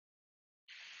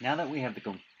Now that we have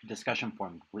the discussion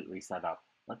forum completely set up,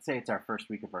 let's say it's our first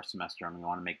week of our semester and we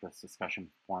want to make this discussion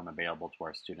forum available to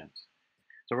our students.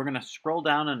 So we're going to scroll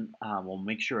down and we'll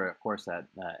make sure, of course, that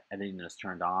editing is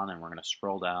turned on, and we're going to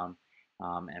scroll down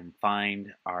and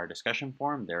find our discussion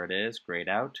forum. There it is, grayed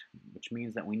out, which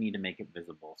means that we need to make it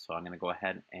visible. So I'm going to go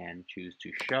ahead and choose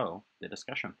to show the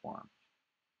discussion forum.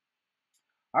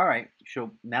 All right,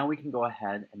 so now we can go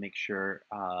ahead and make sure,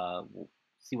 we'll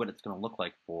see what it's going to look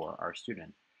like for our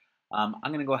student. I'm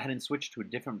going to go ahead and switch to a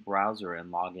different browser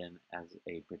and log in as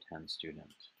a pretend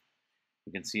student.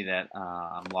 You can see that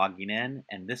I'm logging in,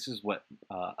 and this is what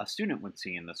a student would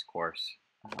see in this course.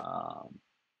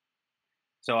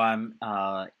 So I'm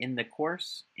in the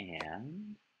course,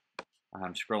 and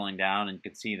I'm scrolling down, and you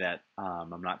can see that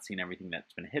I'm not seeing everything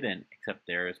that's been hidden, except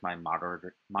there is my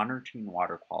monitoring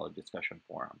water quality discussion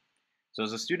forum. So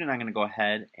as a student, I'm going to go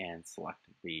ahead and select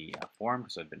the forum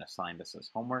because I've been assigned this as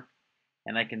homework.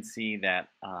 And I can see that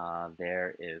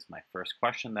there is my first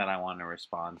question that I want to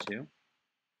respond to.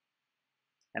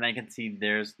 And I can see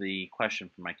there's the question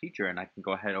from my teacher, and I can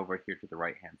go ahead over here to the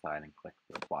right-hand side and click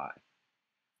reply.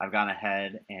 I've gone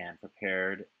ahead and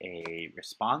prepared a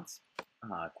response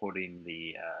quoting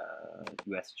the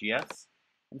USGS.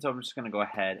 And so I'm just going to go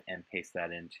ahead and paste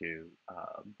that into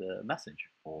the message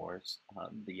for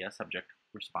the subject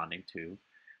responding to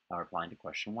replying to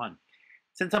question 1.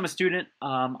 Since I'm a student,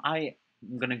 I'm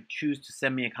going to choose to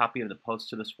send me a copy of the post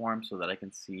to this forum so that I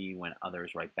can see when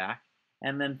others write back.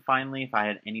 And then finally, if I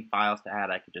had any files to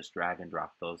add, I could just drag and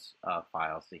drop those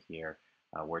files to here,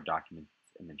 Word documents,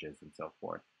 images, and so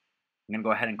forth. I'm going to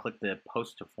go ahead and click the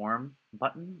Post to Forum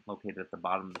button located at the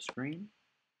bottom of the screen.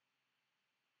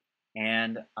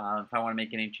 And if I want to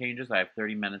make any changes, I have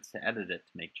 30 minutes to edit it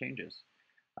to make changes.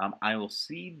 I will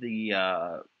see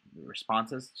the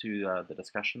responses to the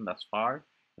discussion thus far,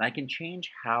 and I can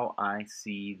change how I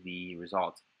see the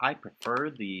results. I prefer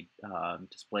the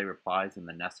display replies in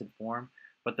the nested form,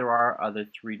 but there are other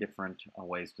 3 different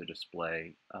ways to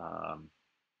display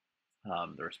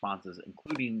the responses,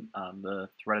 including the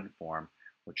threaded form,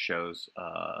 which shows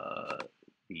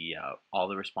all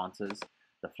the responses,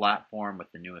 the flat form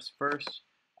with the newest first,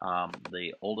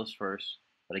 the oldest first.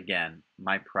 But again,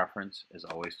 my preference is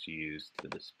always to use the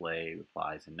display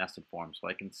replies in nested form so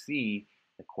I can see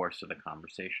the course of the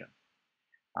conversation.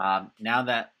 Now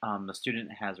that the student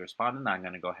has responded, I'm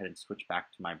going to go ahead and switch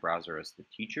back to my browser as the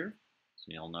teacher. So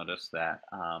you'll notice that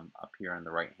up here in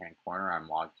the right-hand corner, I'm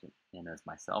logged in as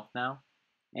myself now.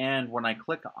 And when I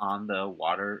click on the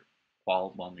water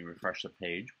quality, when we refresh the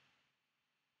page,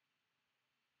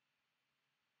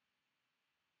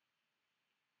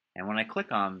 and when I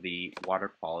click on the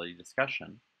water quality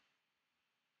discussion,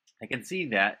 I can see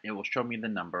that it will show me the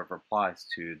number of replies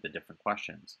to the different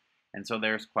questions. And so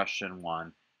there's question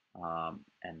 1,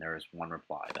 and there's 1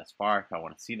 reply thus far. If I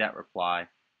want to see that reply,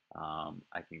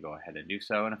 I can go ahead and do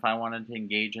so. And if I wanted to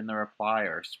engage in the reply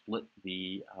or split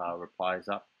the replies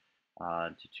up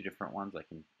to 2 different ones,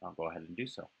 I'll go ahead and do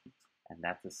so. And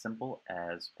that's as simple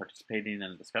as participating in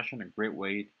a discussion, a great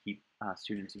way to keep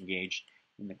students engaged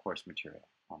in the course material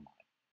online.